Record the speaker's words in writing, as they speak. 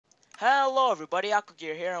Hello everybody,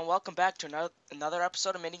 Aquagear here, and welcome back to another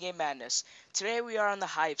episode of Minigame Madness. Today we are on the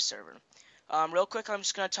Hive server. Real quick, I'm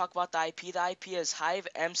just going to talk about the IP. The IP is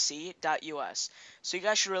hivemc.us. So you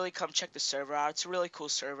guys should really come check the server out. It's a really cool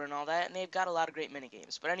server and all that, and they've got a lot of great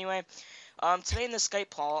minigames. But anyway, today in the Skype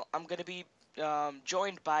call, I'm going to be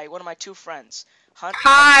joined by one of my two friends.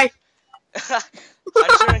 Hi!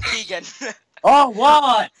 Hunter and Keegan. Oh,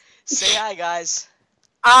 what? Say hi, guys.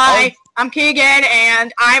 I'm Keegan,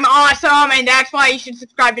 and I'm awesome, and that's why you should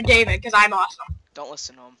subscribe to David, because I'm awesome. Don't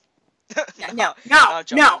listen to him. No,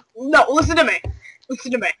 listen to me.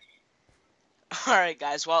 Listen to me. Alright,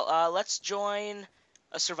 guys, well, let's join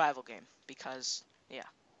a survival game, because, yeah.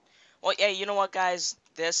 Well, yeah, you know what, guys?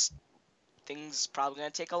 This thing's probably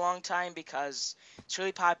going to take a long time, because it's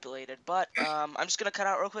really populated, but, I'm just going to cut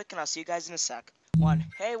out real quick, and I'll see you guys in a sec.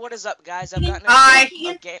 Hey, what is up, guys? I've gotten into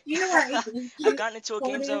a game. I've gotten into a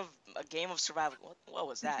game of survival. What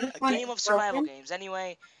was that? A game of survival games.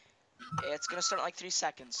 Anyway, it's gonna start in like 3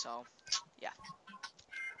 seconds. So, yeah.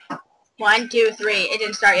 1, 2, 3. It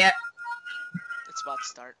didn't start yet. It's about to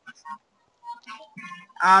start.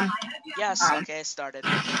 Yes. Okay, it started.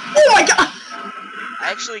 Oh my god!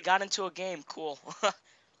 I actually got into a game. Cool.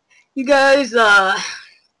 You guys, man,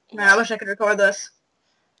 I wish I could record this.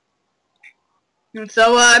 And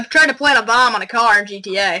so, I'm trying to plant a bomb on a car in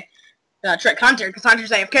GTA. Trick Hunter, because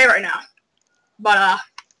Hunter's AFK right now. But,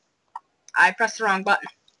 I pressed the wrong button.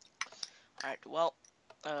 Alright, well,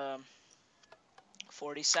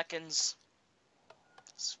 40 seconds.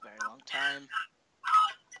 It's a very long time.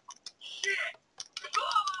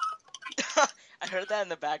 I heard that in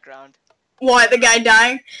the background. What, the guy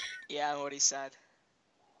dying? Yeah, what he said.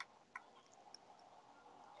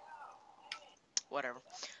 Whatever.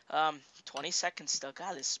 20 seconds still.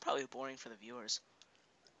 God, this is probably boring for the viewers.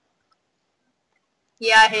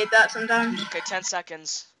 Yeah, I hate that sometimes. Okay, 10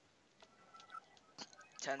 seconds.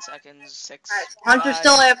 10 seconds. 6. Alright, Hunter's 5,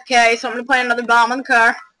 still AFK, so I'm gonna plant another bomb on the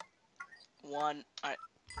car. 1. Alright.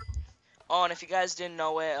 Oh, and if you guys didn't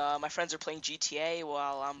know it, my friends are playing GTA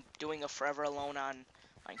while I'm doing a Forever Alone on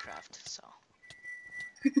Minecraft, so.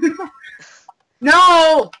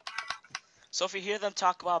 No! So if you hear them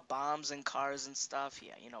talk about bombs and cars and stuff,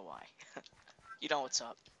 yeah, you know why. You know what's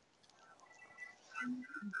up.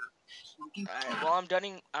 Alright, well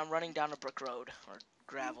I'm running down a brick road, or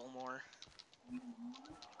gravel more.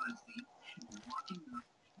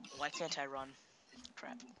 Why can't I run?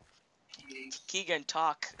 Crap. Keegan,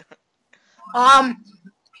 talk.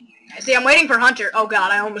 See, I'm waiting for Hunter. Oh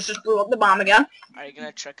god, I almost just blew up the bomb again. Are you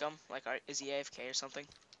gonna trick him? Like, is he AFK or something?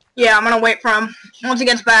 Yeah, I'm gonna wait for him. Once he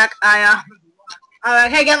gets back, hey,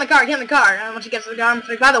 get in the car, get in the car. And once he gets in the car, I'm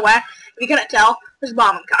like, by the way, if you couldn't tell, there's a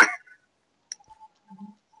bomb in the car.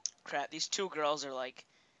 Crap, these two girls are, like,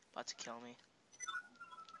 about to kill me.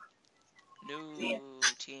 New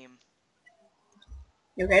team.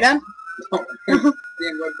 You okay, Dan? Alright,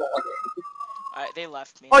 they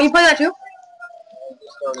left me. Oh, you play that too?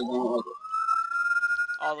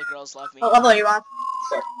 All the girls left me. What level are you on?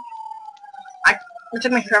 It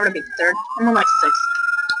took me forever to beat the third. I'm on like 6.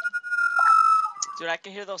 Dude, I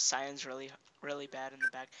can hear those sirens really bad in the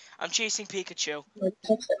back. I'm chasing Pikachu.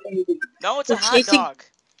 No, it's a hot dog.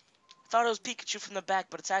 I thought it was Pikachu from the back,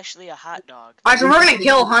 but it's actually a hot dog. Alright, so we're gonna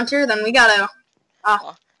kill Hunter, then we gotta,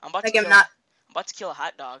 Well, I'm about to kill a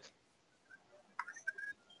hot dog.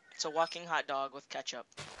 It's a walking hot dog with ketchup.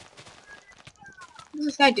 What's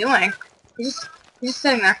this guy doing? He's just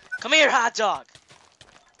sitting there. Come here, hot dog!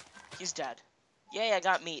 He's dead. Yay, I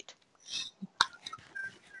got meat.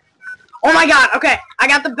 Oh my god, okay, I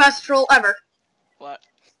got the best troll ever. What?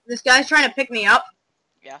 This guy's trying to pick me up.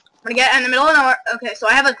 Yeah? I'm gonna get in the middle of nowhere. Okay, so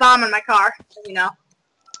I have a bomb in my car, as you know.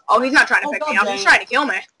 Oh, he's not trying to pick me up, he's trying to kill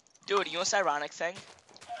me. Dude, you know what's ironic thing?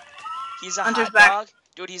 He's a Hunter's hot back. dog.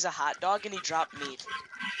 Dude, he's a hot dog and he dropped meat.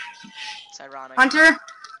 It's ironic. Hunter?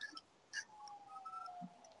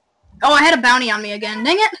 Oh, I had a bounty on me again.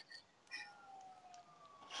 Dang it!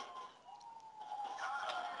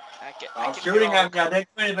 I'm shooting at me. I didn't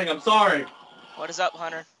do anything. I'm sorry. What is up,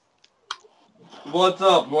 Hunter? What's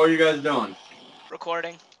up? What are you guys doing?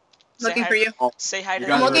 Recording. Looking for you. Say hi to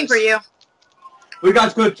You I'm guys looking for you. We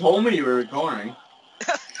guys could have told me you were recording.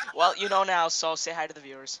 Well, you know now, so say hi to the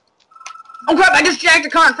viewers. Oh crap, I just jacked a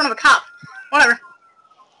car in front of a cop. Whatever.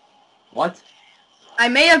 What? I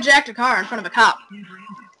may have jacked a car in front of a cop.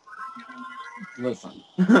 Listen.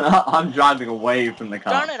 I'm driving away from the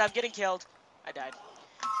car. Darn it, I'm getting killed. I died.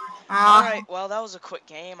 Alright, well, that was a quick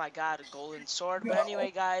game. I got a golden sword. But anyway,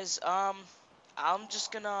 guys, I'm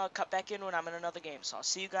just gonna cut back in when I'm in another game. So I'll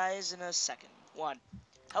see you guys in a second. 1,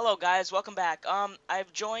 Hello guys, welcome back.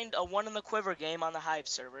 I've joined a One in the Quiver game on the Hive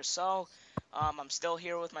server, so I'm still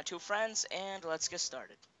here with my two friends, and let's get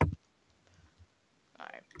started.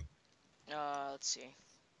 Alright. Let's see.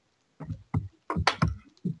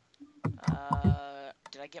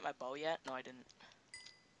 Did I get my bow yet? No, I didn't.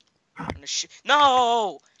 I'm gonna shoot.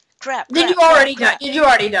 No! Crap! Did you crap, already crap. die? Did you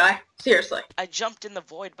already die? Seriously. I jumped in the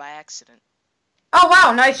void by accident. Oh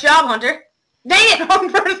wow, nice job, Hunter. Dang it,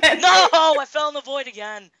 wrong person. No! I fell in the void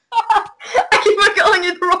again. I keep on calling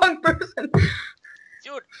you the wrong person.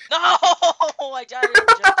 Dude, no! I died and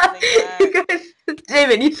jumped in again. You guys,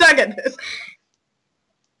 David, you suck at this.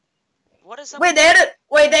 What is up? Wait,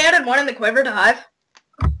 they added one in the quiver to Hive.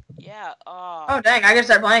 Yeah, Oh dang, I gotta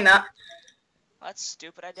start playing that. that's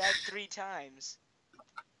stupid. I died 3 times.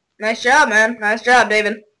 Nice job, man. Nice job,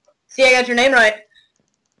 David. See, I got your name right.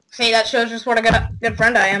 See, that shows just what a good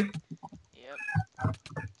friend I am. Yep.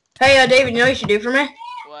 Hey, David, you know what you should do for me?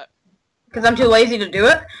 What? Because I'm too lazy to do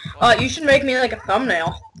it. What? You should make me like a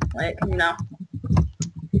thumbnail. Like, you know.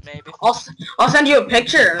 Maybe. I'll send you a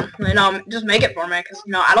picture. You know, just make it for me. Because,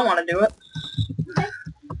 you know, I don't want to do it.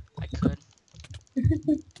 I could.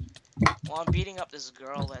 Well, I'm beating up this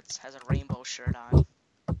girl that has a rainbow shirt on.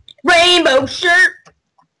 Rainbow shirt!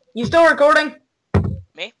 You still recording?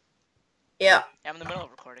 Me? Yeah. I'm in the middle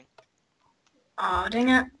of recording. Aw, dang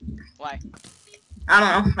it. Why? I don't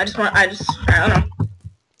know. I don't know.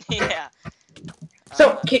 Yeah.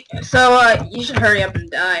 So, you should hurry up and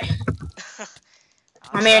die. I'll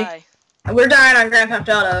I mean- try. We're dying on Grand Theft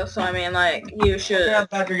Auto, so I mean, like, you should. Yeah,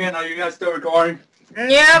 back again. Are you guys still recording?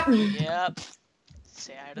 Yep. Yep.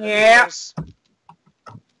 Say hi to the Yeah. viewers.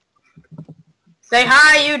 Say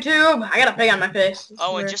hi, YouTube. I got a pig on my face.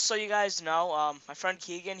 Oh, and just so you guys know, my friend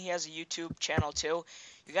Keegan, he has a YouTube channel too.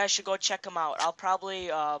 You guys should go check him out. I'll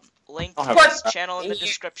probably link I'll have his it. channel in the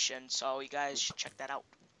description, so you guys should check that out.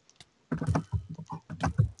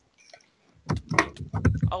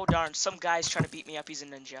 Oh darn, some guy's trying to beat me up. He's a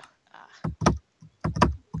ninja. Ah.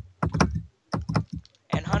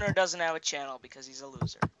 And Hunter doesn't have a channel because he's a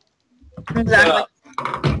loser. Exactly.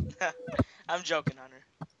 I'm joking, Hunter.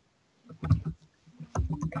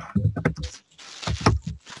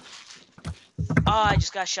 Oh, I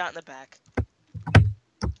just got shot in the back.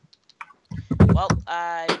 Well,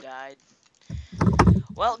 I died.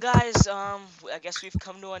 Well, guys, I guess we've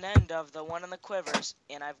come to an end of the One in the Quivers,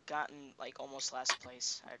 and I've gotten, like, almost last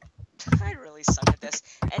place. I really suck at this.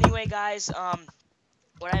 Anyway, guys,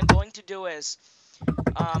 what I'm going to do is,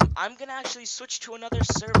 I'm gonna actually switch to another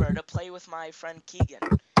server to play with my friend Keegan.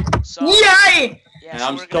 So, Yay! yeah, And so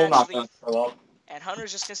I'm we're still gonna not actually... gonna throw up. And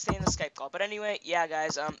Hunter's just gonna stay in the Skype call. But anyway, yeah,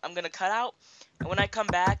 guys, I'm gonna cut out, and when I come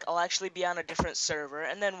back, I'll actually be on a different server,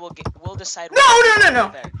 and then we'll decide.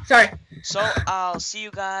 No. There. Sorry. So I'll see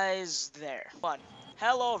you guys there. Fun.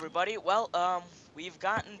 Hello, everybody. Well, we've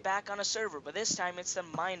gotten back on a server, but this time it's the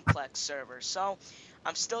Mineplex server. So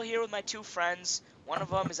I'm still here with my two friends. One of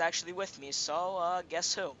them is actually with me. So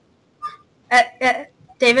guess who?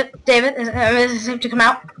 David, is it safe to come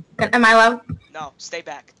out? Am I allowed? No, stay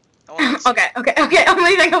back. I won't listen. Okay. I'm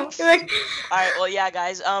leaving. Alright, well, yeah,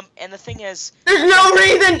 guys, and the thing is... There's no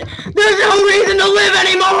reason to live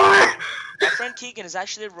anymore! My friend Keegan is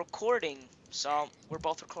actually recording, so we're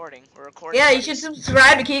both recording. We're recording. Yeah, you should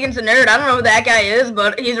subscribe to Keegan's a Nerd. I don't know who that guy is,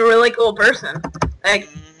 but he's a really cool person. Like,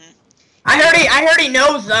 I heard he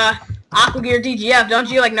knows, Aqua Gear DGF. Don't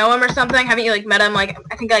you, like, know him or something? Haven't you, like, met him, like,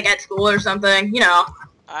 I think, like, at school or something? You know.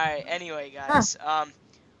 Alright, anyway, guys,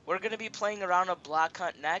 we're going to be playing around a block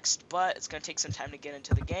hunt next, but it's going to take some time to get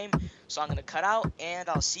into the game, so I'm going to cut out, and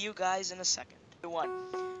I'll see you guys in a second. 2, 1.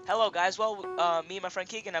 Hello, guys. Well, me and my friend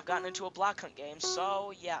Keegan have gotten into a block hunt game,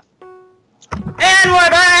 so, yeah. And we're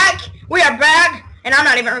back! We are back! And I'm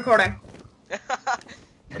not even recording. I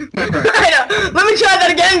know. Let me try that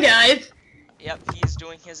again, guys! Yep, he's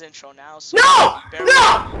doing his intro now, so... No!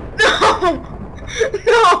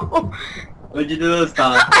 What'd you do this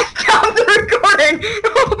time? I stopped the recording!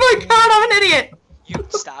 Oh my god, I'm an idiot! You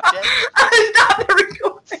stopped it? I stopped the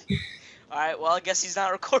recording! Alright, well, I guess he's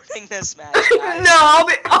not recording this match, No, guys.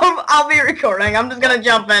 I'll be recording. I'm just gonna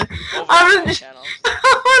jump in. Over I'm on my just, channel.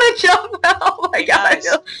 I wanna jump in. Oh my Hey, god.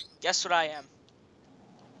 guys, guess what I am?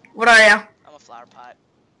 What are you? I'm a flower pot.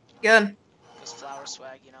 Good. Because flower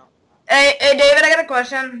swag, you know. Hey, David, I got a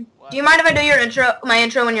question. What? Do you mind if I do my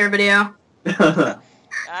intro in your video? Yeah,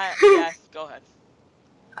 go ahead.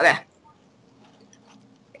 Okay.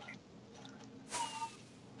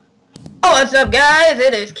 Oh, what's up, guys?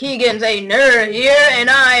 It is Keegan's a nerd here, and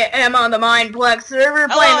I am on the Mineplex server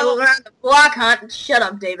playing around the block hunt. Shut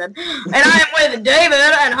up, David. And I am with David,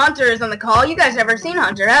 and Hunter is on the call. You guys never seen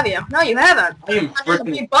Hunter, have you? No, you haven't. I am Hunter's a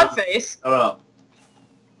freaking big butt face. Shut up.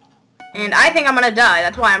 And I think I'm gonna die.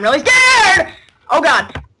 That's why I'm really scared. Oh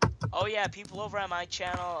God. Oh yeah, people over at my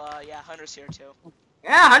channel. Yeah, Hunter's here too.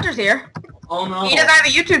 Yeah, Hunter's here. Oh no. He doesn't have a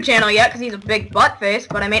YouTube channel yet because he's a big butt face.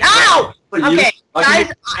 But I mean, ow! Okay,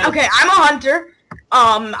 guys. Okay, I'm a hunter.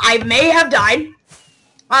 I may have died.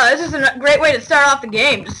 Wow, this is a great way to start off the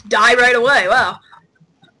game. Just die right away. Wow.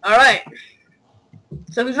 All right.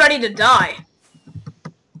 So who's ready to die?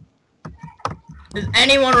 Is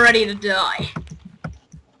anyone ready to die?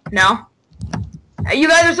 No. You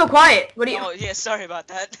guys are so quiet. What do you? Oh yeah, sorry about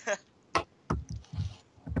that.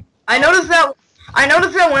 I noticed that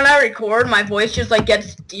when I record, my voice just like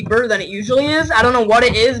gets deeper than it usually is. I don't know what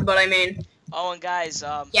it is, but I mean. Oh, and guys,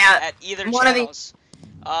 yeah, at either one of channels,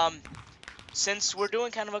 since we're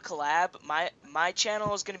doing kind of a collab, my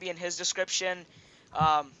channel is gonna be in his description.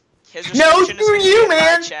 His description is gonna be in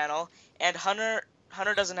my channel, and Hunter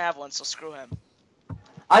doesn't have one, so screw him.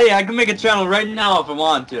 Oh yeah, I can make a channel right now if I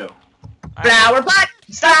want to. Flower pot.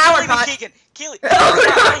 Flower pot. Keegan. Keely.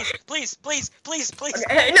 Please.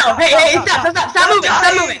 Okay, no, hey,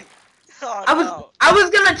 stop moving. Oh, I was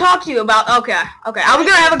gonna talk to you about, okay, I was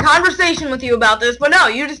gonna have a conversation with you about this, but no,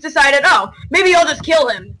 you just decided, oh, maybe I'll just kill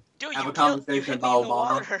him. Dude, Have you a conversation about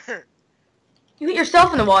water. You hit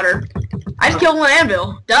yourself in the water. I just killed an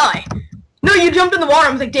anvil. Die. No, you jumped in the water.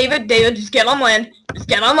 I was like, David, just get on land. Just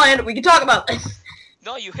get on land. We can talk about this.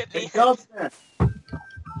 No, you hit me.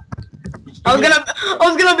 I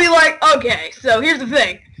was gonna be like, okay, so here's the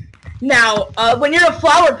thing. Now, when you're a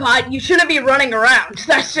flower pot, you shouldn't be running around.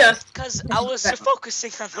 That's just... Because I was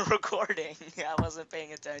focusing on the recording. I wasn't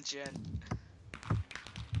paying attention.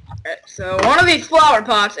 Alright, so one of these flower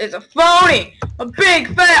pots is a phony! A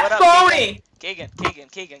big fat phony! Keegan.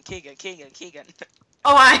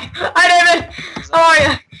 Oh, hi David! How are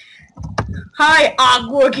ya? Hi,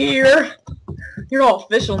 Aqua Gear! You're all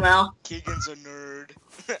official now. Keegan's a nerd.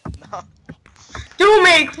 No. Don't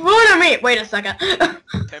make fun of me! Wait a second.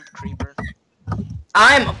 Pimp Creeper.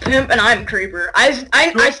 I'm a pimp and I'm Creeper. I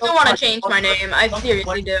still want to change my name. I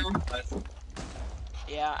seriously do.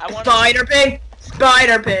 Yeah, I want Spider Pig!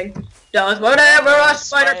 Spider Pig does whatever a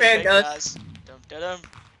Spider Pig does.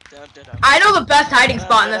 I know the best hiding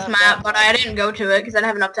spot in this map, but I didn't go to it because I didn't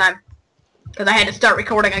have enough time. Because I had to start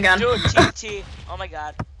recording again. Dude, TNT. Oh my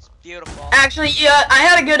god. It's beautiful. Actually, yeah, I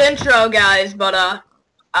had a good intro, guys, but,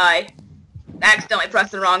 I accidentally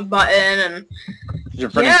pressed the wrong button, and...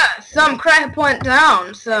 Yeah, some crap went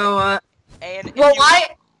down, so, well,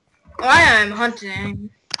 why I'm hunting.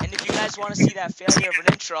 And if you guys want to see that failure of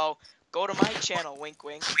an intro, go to my channel, wink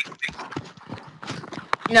wink.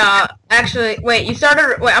 No, actually, wait, wait,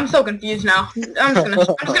 I'm so confused now. I'm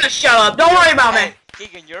just gonna shut up. Don't worry about me.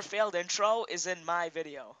 Keegan, your failed intro is in my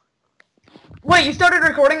video. Wait, you started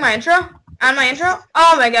recording my intro? On my intro?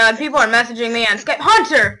 Oh my god, people are messaging me on Skype.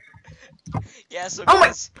 Hunter! Yeah, so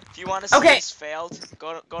guys, if you want to see this failed,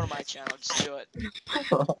 go to my channel. Just do it.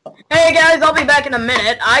 Hey guys, I'll be back in a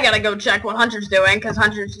minute. I gotta go check what Hunter's doing, because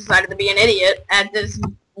Hunter's decided to be an idiot at this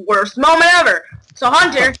worst moment ever. So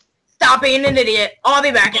Hunter, stop being an idiot. I'll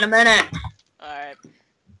be back in a minute. Alright.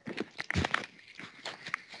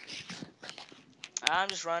 I'm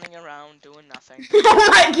just running around doing nothing. Oh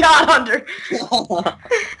my god, Hunter!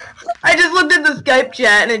 I just looked at the Skype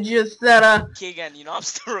chat and it just said, Keegan, you know I'm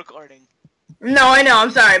still recording. No, I know,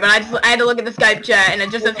 I'm sorry, but I had to look at the Skype chat and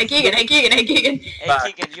it just said, hey Keegan, hey Keegan, hey Keegan. Hey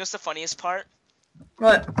Keegan, you know what's the funniest part?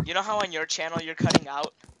 What? You know how on your channel you're cutting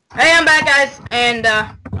out? Hey, I'm back, guys, and,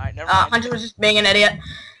 Alright, never mind. Hunter was just being an idiot.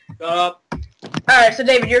 Shut up. Alright, so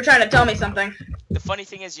David, you're trying to tell me something. The funny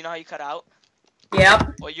thing is, you know how you cut out?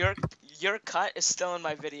 Yep. Well, your cut is still in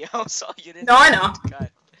my video, so you didn't. No, I know.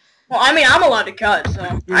 Cut. Well, I mean, I'm allowed to cut, so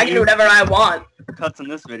I can do whatever I want. Cuts in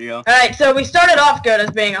this video. Alright, so we started off good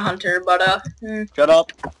as being a hunter, but, Shut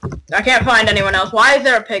up. I can't find anyone else. Why is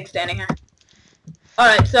there a pig standing here?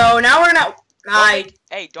 Alright, so now we're gonna...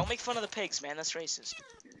 Hey, don't make fun of the pigs, man. That's racist.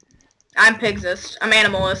 I'm pigsist. I'm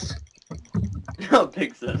animalist. No,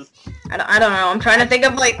 Pixis. I don't know. I'm trying to think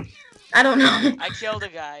of, like... I don't know. I killed a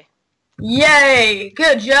guy. Yay!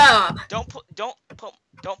 Good job! Don't put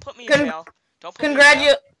me in jail. Don't put me in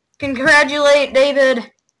jail. Congratulate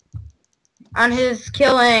David on his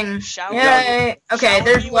killing. Yay! Okay,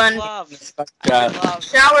 there's one.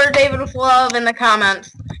 Shower David with love in the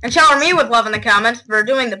comments, and shower me with love in the comments for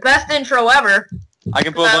doing the best intro ever. I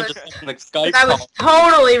can put a bunch of like Skype. I was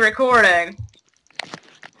totally recording.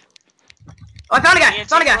 Oh, I found a guy. TNT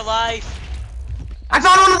Found a for guy. life. I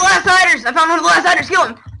found one of the last hiders. I found one of the last hiders. Kill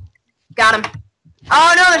him. Got him.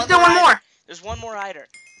 Oh no, there's still one more. There's one more hider.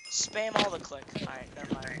 Spam all the click. Alright,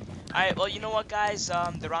 never mind. Alright, well, you know what, guys?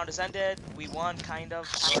 The round has ended. We won, kind of,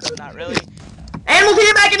 sort of, not really. And we'll see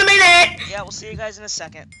you back in a minute. Yeah, we'll see you guys in a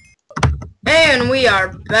second. And we are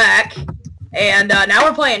back. And now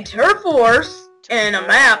we're playing Turf Wars in a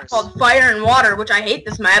map called Fire and Water, which I hate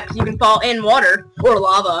this map because you can fall in water or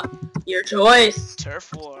lava. Your choice.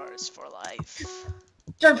 Turf Wars for life.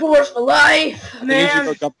 Turf Wars for life, I think you should man.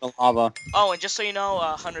 go jump the lava. Oh, and just so you know,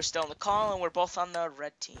 Hunter's still in the call, and we're both on the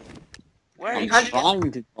red team. Where are I'm you?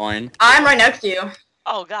 trying to join. I'm right next to you.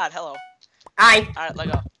 Oh, God, hello. Hi. Alright, let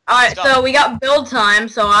go. Alright, Let's go. so we got build time,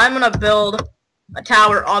 so I'm gonna build a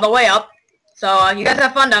tower all the way up. So, you guys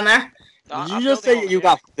have fun down there. No, Did I'm you just building say over you here.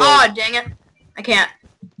 got filled? Oh, dang it. I can't.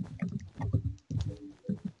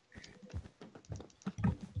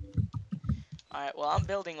 Alright, well, I'm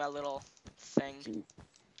building my little thing.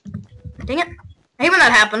 Dang it. I hate when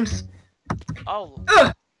that happens. Oh.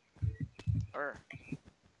 Ugh. Er.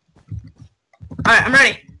 Alright, I'm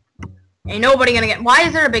ready. Ain't nobody gonna get... Why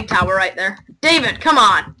is there a big tower right there? David, come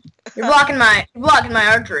on. You're blocking my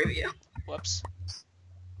archery view. Whoops.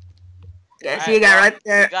 Yeah, Alright, see you guy well, right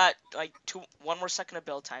there. We got, like, one more second of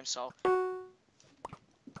build time, so...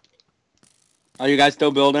 Are you guys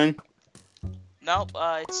still building? Nope,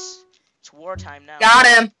 it's wartime now. Got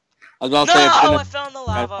him. I was about to No! say it's I gonna fell in the be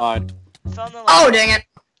lava. fine. I fell in the lava. Oh, dang it.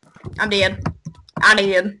 I'm dead. I'm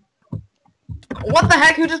dead. What the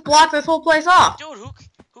heck? Who just blocked this whole place off? Dude,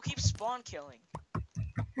 who keeps spawn killing?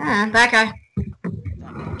 That guy.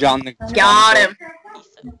 John the Got him.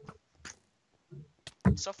 Ethan.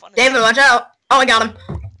 So fun to David, say. watch out. Oh, I got him.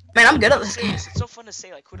 Man, I'm good at this Say game. this, it's so fun to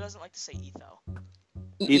say, like, who doesn't like to say etho?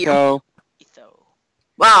 Etho. Etho.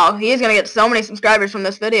 Wow, he's gonna get so many subscribers from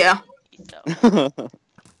this video. Etho.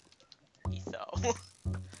 Etho.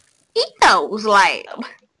 Etho's Lab.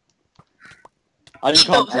 I should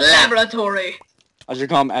call Etho's him Eto. Laboratory. I should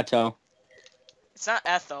call him Eto. It's not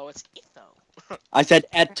etho, it's etho. I said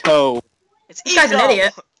Eto. It's This guy's an etho.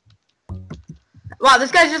 idiot. Wow,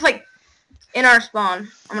 this guy's just like in our spawn.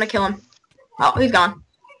 I'm gonna kill him. Oh, he's gone.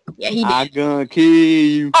 Yeah, he I'm did. gonna kill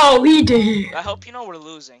you. Oh, he did. I hope you know we're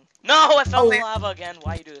losing. No, I fell Oh, in the yeah. lava again.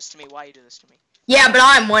 Why you do this to me? Why you do this to me? Yeah, but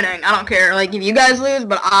I'm winning. I don't care. Like, if you guys lose,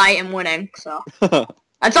 but I am winning. So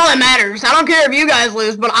that's all that matters. I don't care if you guys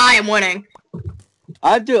lose, but I am winning.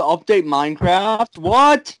 I have to update Minecraft.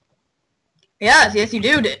 What? Yes, you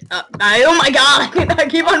do. Oh my god, I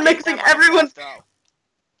keep on mixing everyone.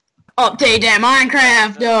 Update that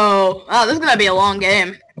Minecraft, though. Oh, this is gonna be a long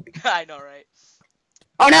game. I know, right?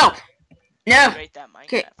 Oh no, no. Rate that Minecraft,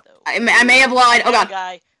 Okay, though. I may have lied. Oh god,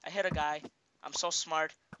 I hit a guy. I'm so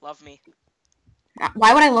smart. Love me.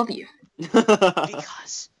 why would I love you?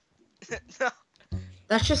 Because. No.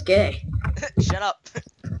 That's just gay. Shut up.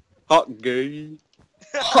 Hot gay.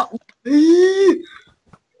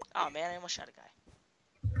 Oh man, I almost shot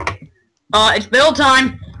a guy. It's build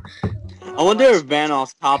time. I wonder if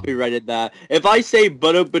Vanoss copyrighted that. If I say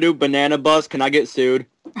 "Budu banana bus," can I get sued?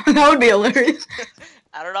 That would be hilarious.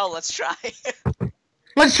 I don't know. Let's try.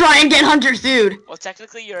 Let's try and get Hunter sued. Well,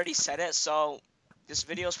 technically, you already said it, so this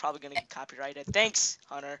video is probably gonna get copyrighted. Thanks,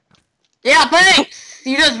 Hunter. Yeah, thanks.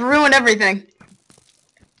 You just ruined everything.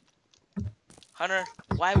 Hunter,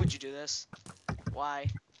 why would you do this? Why?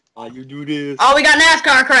 Why you do this? Oh, we got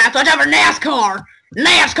NASCAR crap. Watch out for NASCAR.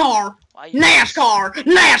 NASCAR. Why you NASCAR.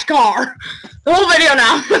 NASCAR. The whole video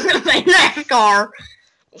now is gonna say NASCAR.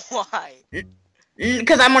 Why?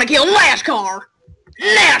 Because I'm gonna kill NASCAR.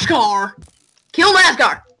 NASCAR. Kill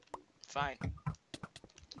NASCAR. Fine.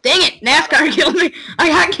 Dang it, NASCAR killed me. I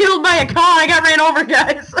got killed by a car. I got ran over,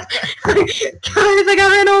 guys. Guys, I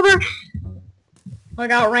got ran over. I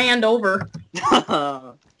got ran over.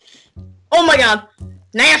 Oh my god.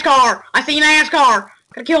 NASCAR. I see NASCAR.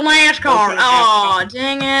 Gotta kill NASCAR. Okay, Oh,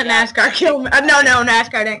 dang it. Yeah. NASCAR killed me. No,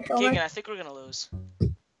 NASCAR didn't kill Keegan, me. I think we're gonna lose.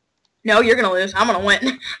 No, you're gonna lose. I'm gonna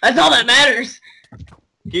win. That's all that matters.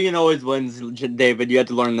 Keegan always wins, David. You have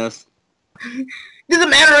to learn this. Doesn't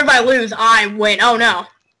matter if I lose, I win. Oh no.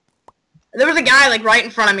 There was a guy like right in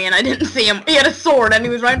front of me and I didn't see him. He had a sword and he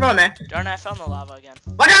was right in front of me. Darn, I fell in the lava again.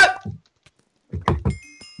 Watch out!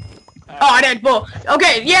 Oh, I did. Bull.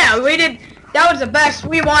 Okay, yeah, we did. That was the best.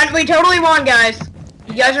 We won. We totally won, guys.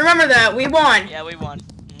 You guys remember that? We won. Yeah, we won.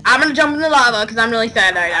 I'm gonna jump in the lava because I'm really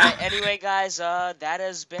sad right now. Anyway, guys, that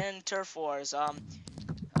has been Turf Wars. What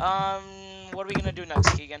are we gonna do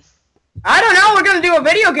next, Keegan? I don't know. We're gonna do a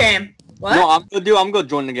video game. What? No, I'm gonna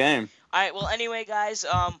join the game. Alright, well, anyway, guys,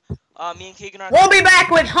 me and Keegan are... We'll be back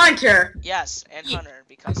with Hunter. Yes, and Hunter,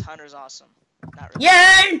 because Hunter's awesome.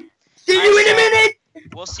 Yay! See you in a minute!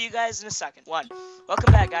 We'll see you guys in a second.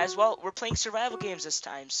 Welcome back, guys. Well, we're playing survival games this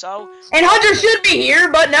time, so... And Hunter should be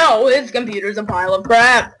here, but no, his computer's a pile of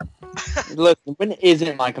crap. Listen, when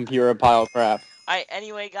isn't my computer a pile of crap? Alright,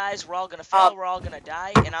 anyway, guys, we're all gonna fail, we're all gonna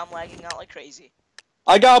die, and I'm lagging out like crazy.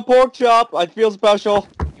 I got a pork chop. I feel special.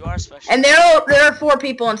 You are special. And there are 4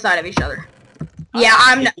 people inside of each other.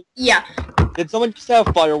 Yeah, yeah. Did someone just have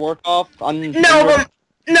firework off?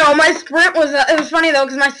 No, my sprint was, it was funny though,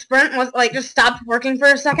 because my sprint was, like, just stopped working for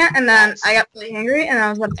a second, and then I got really angry, and I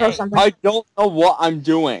was about to throw something. I don't know what I'm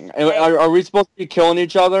doing. Are we supposed to be killing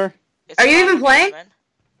each other? Are you even playing?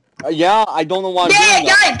 Yeah, I don't know what I'm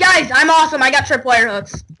doing. Guys, I'm awesome. I got tripwire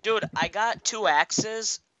hooks. Dude, I got 2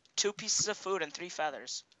 axes, 2 pieces of food, and 3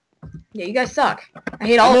 feathers. Yeah, you guys suck. I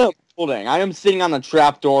hate all of you. I am sitting on the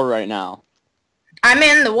trap door right now. I'm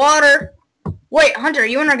in the water. Wait, Hunter, are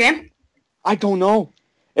you in our game? I don't know.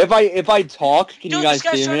 If I talk, can you guys see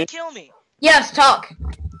me? Dude, this guy's trying to kill me. Yes, talk.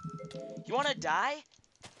 You wanna die?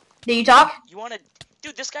 Do you talk?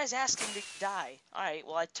 Dude, this guy's asking to die. Alright,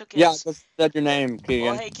 well, I took his... Yeah, that's your name, Keegan.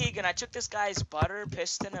 Well, hey, Keegan, I took this guy's butter,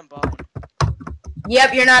 piston, and bone.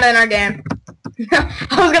 Yep, you're not in our game.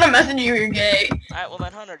 I was gonna message you, you're gay. Alright, well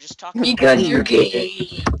then, Hunter, just talk. Because you're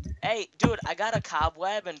gay. Hey, dude, I got a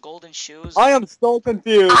cobweb and golden shoes. I am so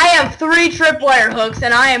confused. I have 3 tripwire hooks,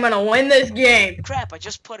 and I am gonna win this game. Crap, I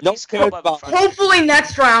just put a piece of cobweb in front of me. Hopefully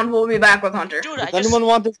next round we'll be back with Hunter. Dude, Does anyone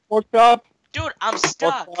want this pork chop? Dude, I'm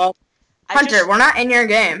stuck. Hunter, we're not in your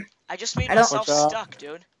game. I just made myself stuck,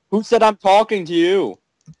 dude. Who said I'm talking to you?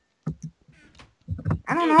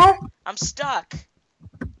 I don't know. I'm stuck.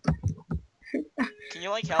 Can you,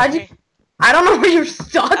 like, help me? I don't know where you're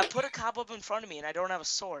stuck. I put a cobweb in front of me and I don't have a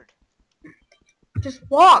sword. Just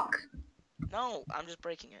walk. No, I'm just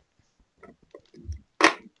breaking it.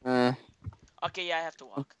 Uh. Okay, yeah, I have to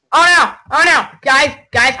walk. Oh no! Oh no! Guys,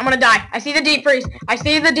 I'm gonna die. I see the deep freeze.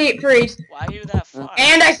 Why are you that far?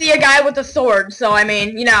 And I see a guy with a sword, so I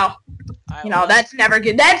mean, you know, well, that's never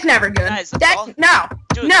good. That's never good. Guys,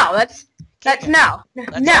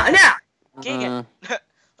 Keegan.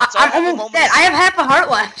 I'm almost dead. I have half a heart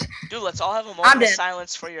left. Dude, let's all have a moment of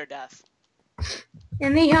silence for your death.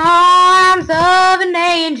 In the arms of an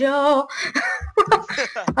angel.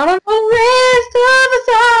 I don't know the rest of the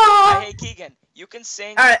song. Hey, Keegan, you can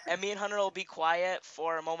sing, and me and Hunter will be quiet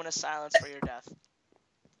for a moment of silence for your death.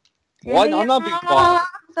 What? I'm not being quiet.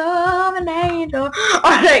 Of an angel.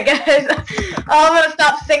 Alright, guys. I'm gonna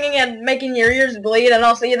stop singing and making your ears bleed, and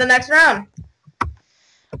I'll see you the next round.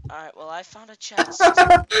 Alright, well, I found a chest.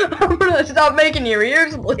 I'm gonna stop making your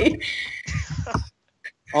ears bleed.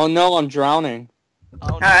 Oh no, I'm drowning. Oh,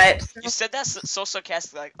 no. Alright. You said that so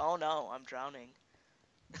sarcastic, like, oh no, I'm drowning.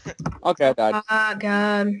 Okay, I died. Oh,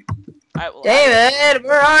 God. Alright, well, David,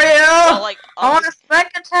 where are you? Well, like, I want to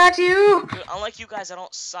spec a tattoo. Dude, unlike you guys, I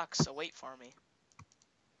don't suck, so wait for me.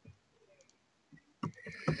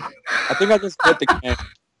 I think I just quit the game.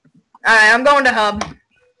 Alright, I'm going to Hub.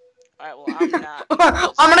 Alright, well, I'm not.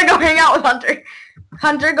 I'm gonna go hang out with Hunter.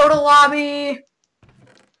 Hunter, go to lobby.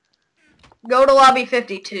 Go to lobby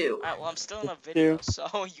 52. Alright, well, I'm still in a video,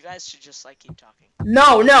 so you guys should just, like, keep talking.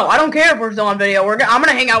 No, I don't care if we're still on video. I'm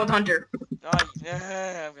gonna hang out with Hunter. No, I'm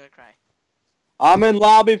gonna cry. I'm in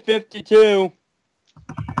lobby 52.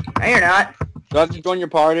 No, you're not. Do I have to join your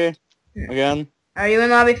party again? Are you in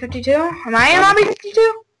lobby 52? Am I in lobby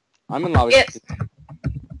 52? I'm in lobby 52.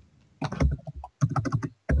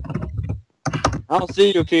 I don't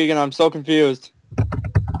see you, Keegan. I'm so confused.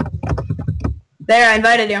 There, I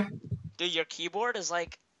invited you. Dude, your keyboard is,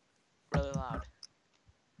 like, really loud.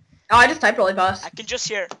 Oh, I just typed really fast. I can just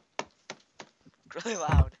hear really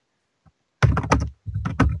loud.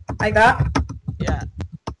 Like that? Yeah.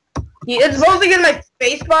 It's supposed to get my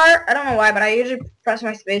space bar. I don't know why, but I usually press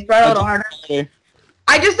my space bar a little harder.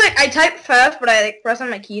 I just, like, I type fast, but I, like, press on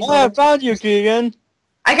my keys. Oh, I found you, Keegan.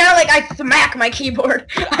 I kind of, like, I smack my keyboard.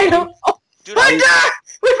 Dude, I don't... Oh, dude, Hunter!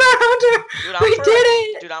 We found Hunter! Dude, we did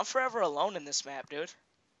it! Dude, I'm forever alone in this map, dude.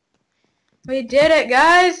 We did it,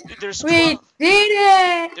 guys! Dude, there's we did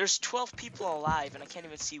it! There's 12 people alive, and I can't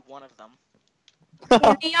even see one of them. In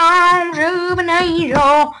the arms of an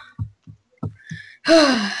angel.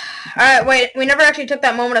 Alright, wait. We never actually took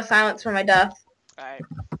that moment of silence for my death. Alright.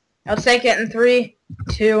 I'll take it in 3,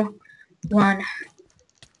 2, 1.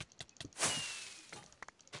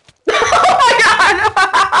 Oh my god!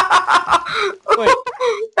 Wait.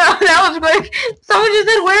 That was quick. Someone just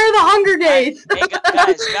said, where are the Hunger Games? Hey,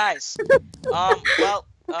 guys.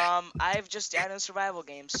 I've just added a survival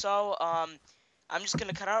game. So, I'm just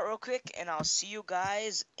gonna cut out real quick, and I'll see you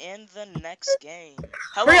guys in the next game.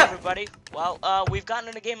 Hello, Hurry up. everybody. Well, we've gotten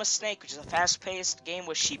in a game of Snake, which is a fast-paced game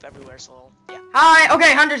with sheep everywhere. So yeah. Hi.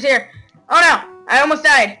 Okay, Hunter's here. Oh no, I almost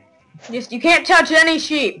died. You can't touch any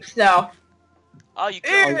sheep. So. Oh, you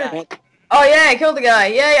killed a guy. Oh yeah, I killed a guy.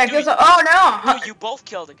 Yeah, I killed some. Oh no. Dude, you both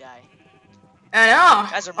killed a guy. I know.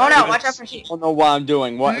 Guys are Oh no, murderers. watch out for sheep. I don't know what I'm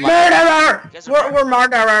doing. What am I? Murderer! You guys are We're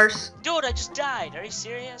murderers. Dude, I just died. Are you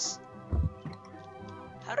serious?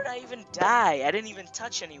 How did I even die? I didn't even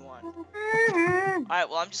touch anyone. Alright,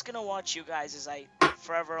 well, I'm just gonna watch you guys as I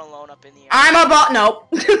forever alone up in the air. I'm a bot. Nope.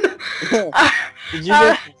 Did you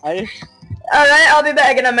just die? Alright, I'll be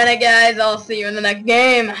back in a minute, guys. I'll see you in the next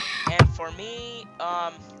game. And for me,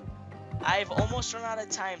 I've almost run out of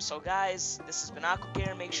time. So, guys, this has been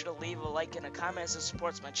AquaGator. Make sure to leave a like and a comment as it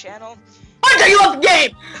supports my channel. Hunter, you love the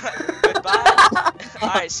game! Goodbye.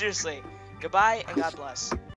 Alright, seriously. Goodbye, and God bless.